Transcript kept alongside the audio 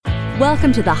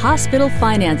Welcome to the Hospital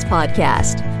Finance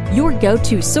Podcast, your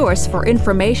go-to source for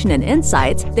information and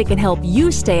insights that can help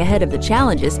you stay ahead of the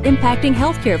challenges impacting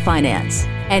healthcare finance.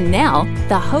 And now,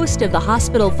 the host of the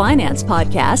Hospital Finance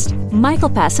Podcast, Michael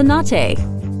Passanante.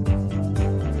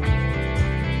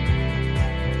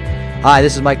 Hi,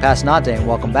 this is Mike Passanante, and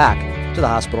welcome back to the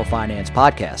Hospital Finance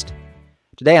Podcast.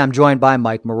 Today, I'm joined by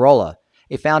Mike Merola,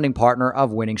 a founding partner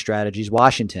of Winning Strategies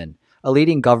Washington, a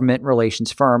leading government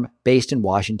relations firm based in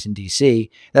Washington, D.C.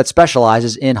 that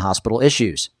specializes in hospital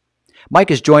issues. Mike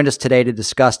has joined us today to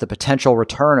discuss the potential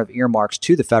return of earmarks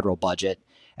to the federal budget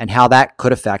and how that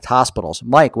could affect hospitals.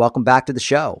 Mike, welcome back to the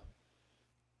show.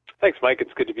 Thanks, Mike. It's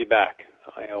good to be back.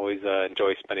 I always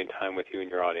enjoy spending time with you and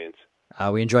your audience.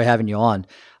 We enjoy having you on.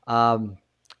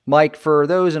 Mike, for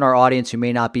those in our audience who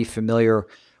may not be familiar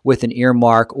with an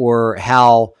earmark or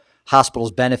how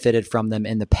hospitals benefited from them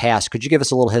in the past, could you give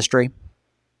us a little history?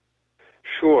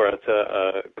 Sure, that's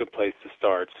a good place to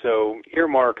start. So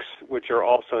earmarks, which are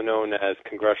also known as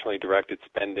congressionally directed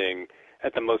spending,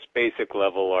 at the most basic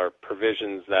level are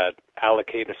provisions that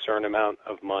allocate a certain amount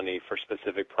of money for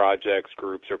specific projects,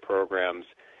 groups, or programs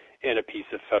in a piece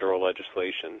of federal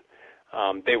legislation.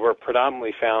 They were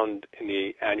predominantly found in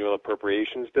the annual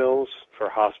appropriations bills. For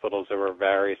hospitals, there were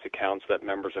various accounts that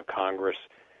members of Congress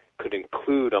could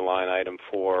include a line item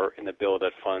for in the bill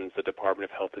that funds the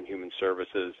Department of Health and Human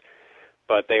Services,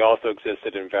 but they also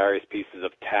existed in various pieces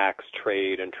of tax,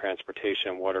 trade, and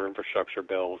transportation and water infrastructure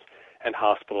bills, and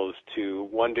hospitals, to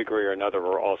one degree or another,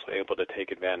 were also able to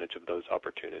take advantage of those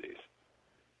opportunities.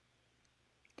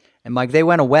 And Mike, they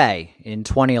went away in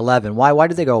 2011. Why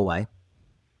did they go away?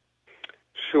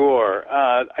 Sure.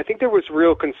 I think there was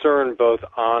real concern both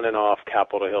on and off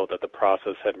Capitol Hill that the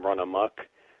process had run amok.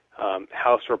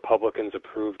 House Republicans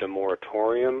approved a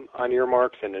moratorium on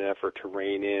earmarks in an effort to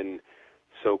rein in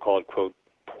so-called, quote,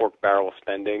 pork barrel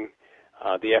spending.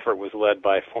 The effort was led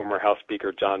by former House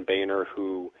Speaker John Boehner,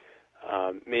 who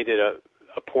made it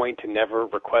a point to never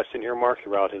request an earmark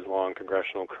throughout his long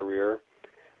congressional career.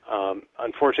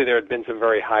 Unfortunately, there had been some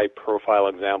very high-profile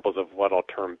examples of what I'll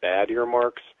term bad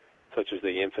earmarks, such as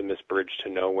the infamous Bridge to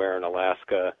Nowhere in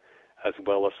Alaska, as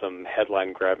well as some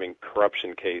headline-grabbing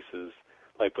corruption cases,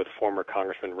 like with former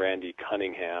Congressman Randy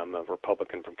Cunningham, a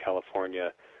Republican from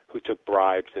California, who took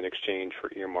bribes in exchange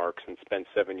for earmarks and spent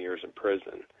 7 years in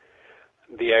prison.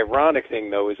 The ironic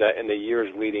thing, though, is that in the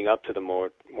years leading up to the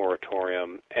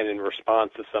moratorium, and in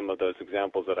response to some of those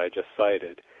examples that I just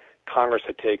cited, Congress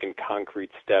had taken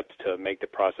concrete steps to make the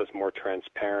process more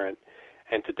transparent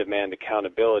and to demand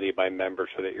accountability by members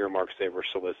for the earmarks they were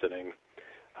soliciting.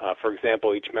 For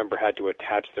example, each member had to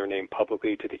attach their name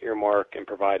publicly to the earmark and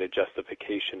provide a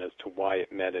justification as to why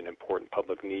it met an important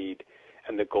public need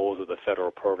and the goals of the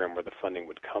federal program where the funding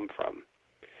would come from.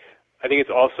 I think it's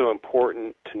also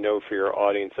important to note for your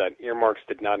audience that earmarks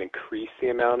did not increase the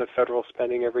amount of federal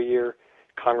spending every year.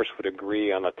 Congress would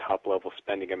agree on a top-level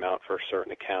spending amount for a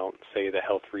certain account, say the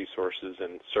Health Resources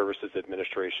and Services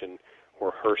Administration,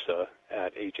 or HRSA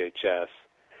at HHS.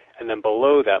 And then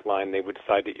below that line, they would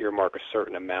decide to earmark a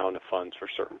certain amount of funds for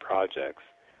certain projects.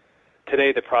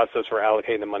 Today, the process for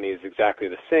allocating the money is exactly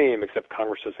the same, except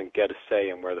Congress doesn't get a say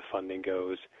in where the funding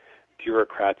goes.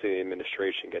 Bureaucrats in the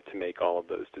administration get to make all of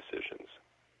those decisions.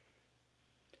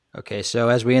 Okay, so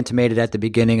as we intimated at the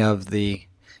beginning of the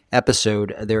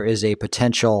episode, there is a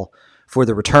potential for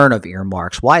the return of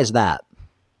earmarks. Why is that?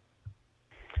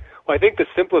 Well, I think the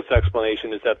simplest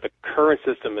explanation is that the current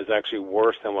system is actually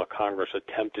worse than what Congress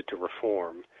attempted to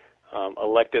reform.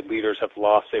 Elected leaders have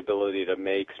lost the ability to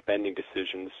make spending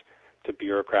decisions to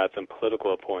bureaucrats and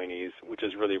political appointees, which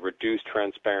has really reduced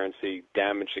transparency,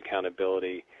 damaged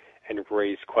accountability, and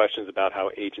raised questions about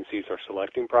how agencies are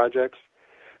selecting projects.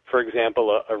 For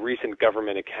example, a recent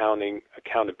Government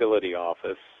Accountability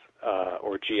Office,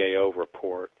 or GAO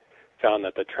report, found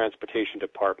that the Transportation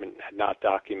Department had not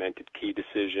documented key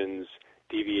decisions,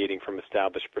 deviating from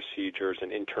established procedures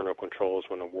and internal controls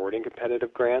when awarding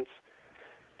competitive grants.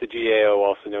 The GAO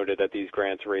also noted that these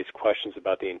grants raised questions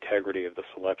about the integrity of the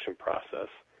selection process.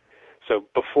 So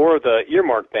before the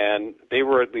earmark ban, they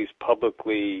were at least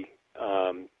publicly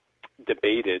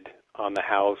debated on the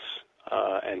House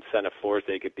and Senate floors.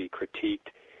 They could be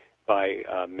critiqued by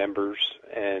members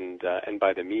and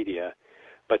by the media.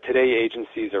 But today,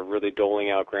 agencies are really doling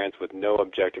out grants with no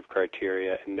objective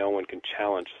criteria, and no one can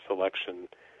challenge the selection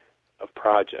of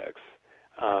projects.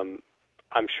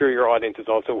 I'm sure your audience is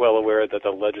also well aware that the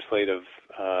legislative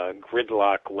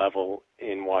gridlock level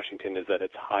in Washington is at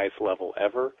its highest level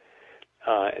ever.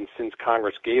 And since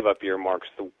Congress gave up earmarks,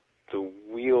 the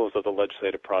wheels of the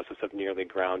legislative process have nearly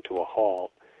ground to a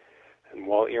halt. And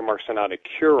while earmarks are not a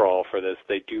cure-all for this,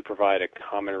 they do provide a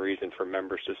common reason for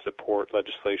members to support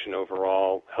legislation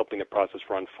overall, helping the process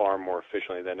run far more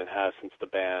efficiently than it has since the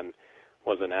ban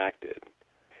was enacted.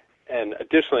 And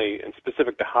additionally, and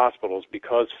specific to hospitals,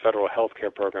 because federal health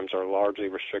care programs are largely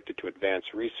restricted to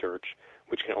advanced research,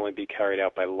 which can only be carried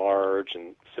out by large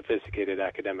and sophisticated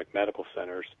academic medical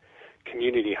centers,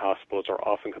 community hospitals are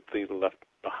often completely left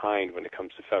behind when it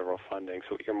comes to federal funding.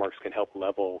 So earmarks can help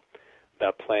level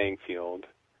that playing field.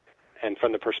 And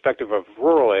from the perspective of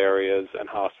rural areas and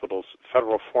hospitals,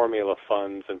 federal formula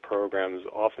funds and programs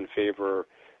often favor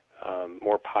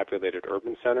more populated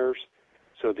urban centers.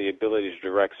 So the ability to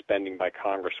direct spending by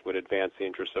Congress would advance the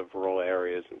interests of rural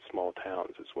areas and small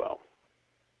towns as well.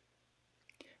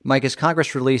 Mike, has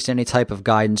Congress released any type of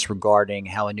guidance regarding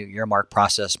how a new earmark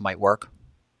process might work?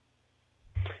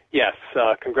 Yes,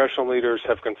 congressional leaders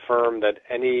have confirmed that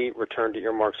any return to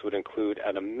earmarks would include,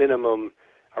 at a minimum,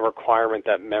 a requirement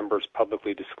that members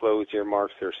publicly disclose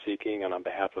earmarks they're seeking and on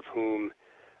behalf of whom,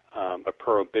 a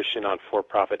prohibition on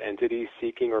for-profit entities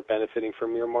seeking or benefiting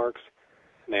from earmarks.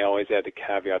 And they always add the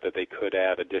caveat that they could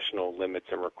add additional limits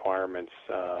and requirements,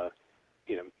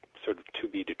 sort of to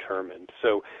be determined.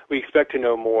 So we expect to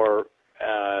know more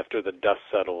after the dust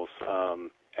settles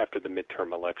after the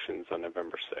midterm elections on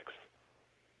November 6th.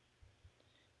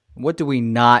 What do we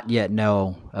not yet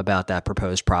know about that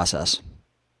proposed process?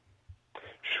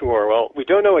 Sure. Well, we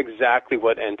don't know exactly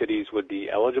what entities would be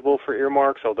eligible for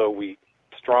earmarks, although we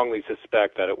strongly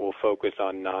suspect that it will focus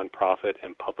on nonprofit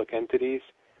and public entities,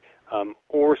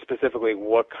 or specifically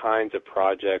what kinds of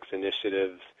projects,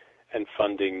 initiatives, and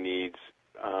funding needs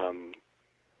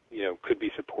could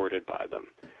be supported by them.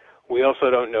 We also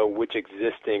don't know which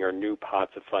existing or new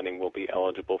pots of funding will be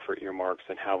eligible for earmarks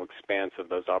and how expansive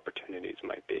those opportunities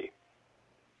might be.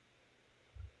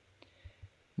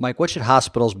 Mike, what should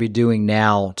hospitals be doing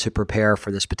now to prepare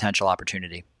for this potential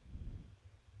opportunity?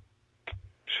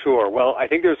 Sure. Well, I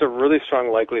think there's a really strong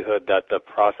likelihood that the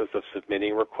process of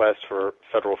submitting requests for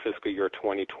federal fiscal year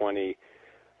 2020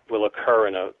 will occur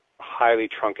in a highly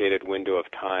truncated window of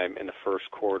time in the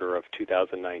first quarter of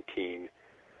 2019,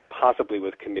 possibly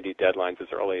with committee deadlines as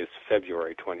early as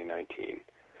February 2019.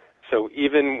 So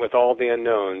even with all the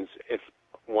unknowns, if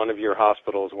one of your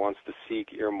hospitals wants to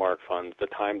seek earmark funds, the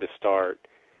time to start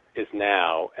is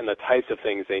now, and the types of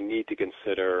things they need to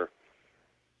consider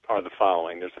are the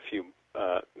following. There's a few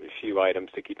items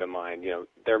to keep in mind.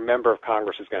 Their member of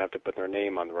Congress is going to have to put their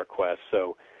name on the request,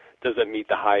 so does it meet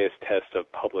the highest test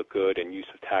of public good and use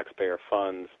of taxpayer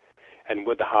funds, and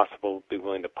would the hospital be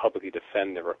willing to publicly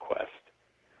defend the request?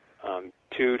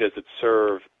 2, does it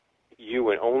serve you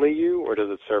and only you, or does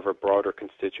it serve a broader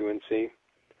constituency?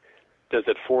 Does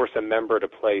it force a member to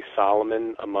play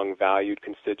Solomon among valued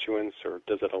constituents, or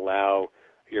does it allow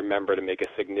your member to make a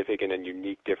significant and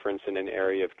unique difference in an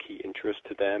area of key interest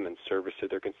to them and service to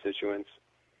their constituents?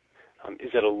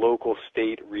 Is it a local,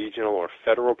 state, regional, or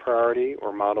federal priority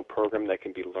or model program that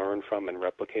can be learned from and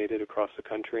replicated across the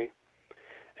country?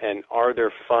 And are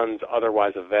there funds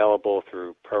otherwise available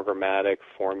through programmatic,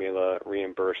 formula,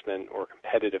 reimbursement, or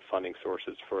competitive funding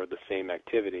sources for the same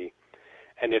activity?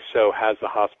 And if so, has the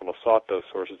hospital sought those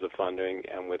sources of funding,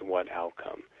 and with what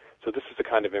outcome? So this is the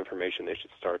kind of information they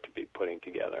should start to be putting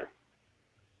together.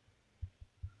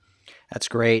 That's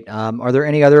great. Are there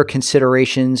any other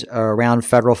considerations around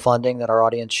federal funding that our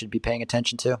audience should be paying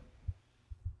attention to?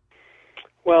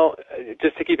 Well,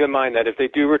 just to keep in mind that if they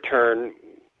do return,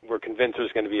 we're convinced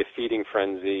there's going to be a feeding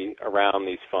frenzy around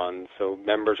these funds. So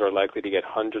members are likely to get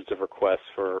hundreds of requests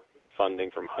for funding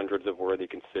from hundreds of worthy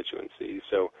constituencies.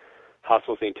 So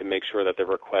hospitals need to make sure that the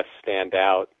requests stand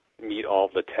out, meet all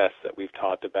the tests that we've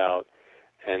talked about,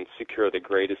 and secure the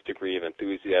greatest degree of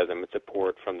enthusiasm and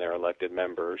support from their elected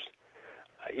members.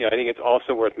 I think it's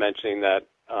also worth mentioning that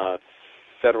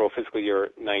federal fiscal year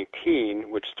 19,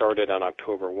 which started on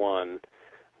October 1,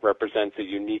 represents a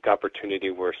unique opportunity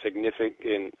where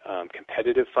significant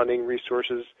competitive funding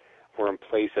resources were in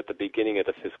place at the beginning of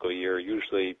the fiscal year.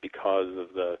 Usually because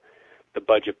of the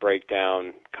budget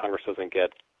breakdown, Congress doesn't get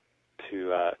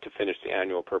to finish the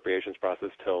annual appropriations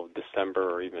process till December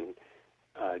or even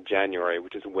January,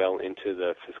 which is well into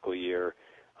the fiscal year,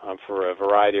 for a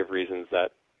variety of reasons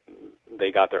that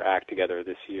they got their act together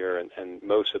this year, and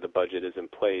most of the budget is in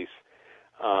place.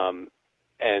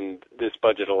 And this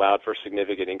budget allowed for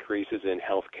significant increases in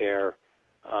healthcare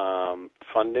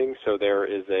funding, so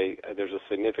there's a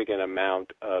significant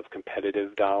amount of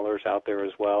competitive dollars out there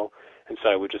as well. And so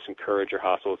I would just encourage your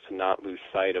hospitals to not lose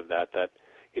sight of that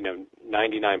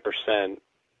 99%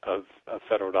 of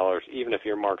federal dollars, even if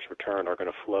earmarks return, are going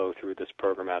to flow through this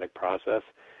programmatic process.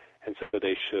 and so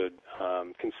they should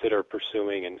consider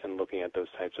pursuing and looking at those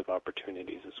types of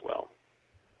opportunities as well.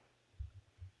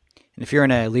 And if you're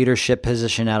in a leadership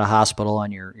position at a hospital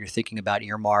and you're thinking about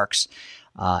earmarks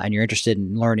and you're interested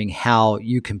in learning how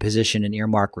you can position an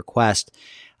earmark request,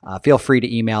 feel free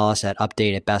to email us at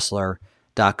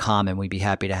update@besler.com, and we'd be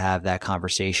happy to have that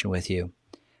conversation with you.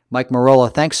 Mike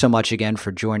Merola, thanks so much again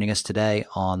for joining us today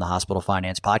on the Hospital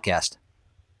Finance Podcast.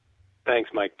 Thanks,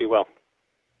 Mike. Be well.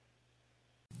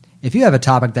 If you have a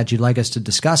topic that you'd like us to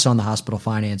discuss on the Hospital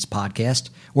Finance Podcast,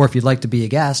 or if you'd like to be a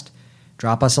guest,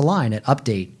 drop us a line at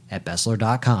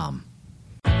update@besler.com.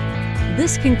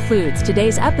 This concludes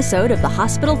today's episode of the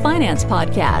Hospital Finance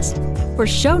Podcast. For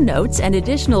show notes and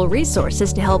additional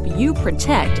resources to help you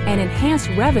protect and enhance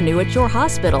revenue at your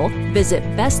hospital, visit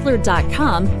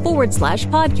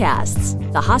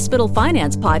besler.com/podcasts. The Hospital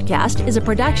Finance Podcast is a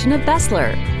production of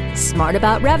Besler. Smart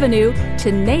about revenue,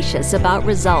 tenacious about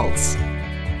results.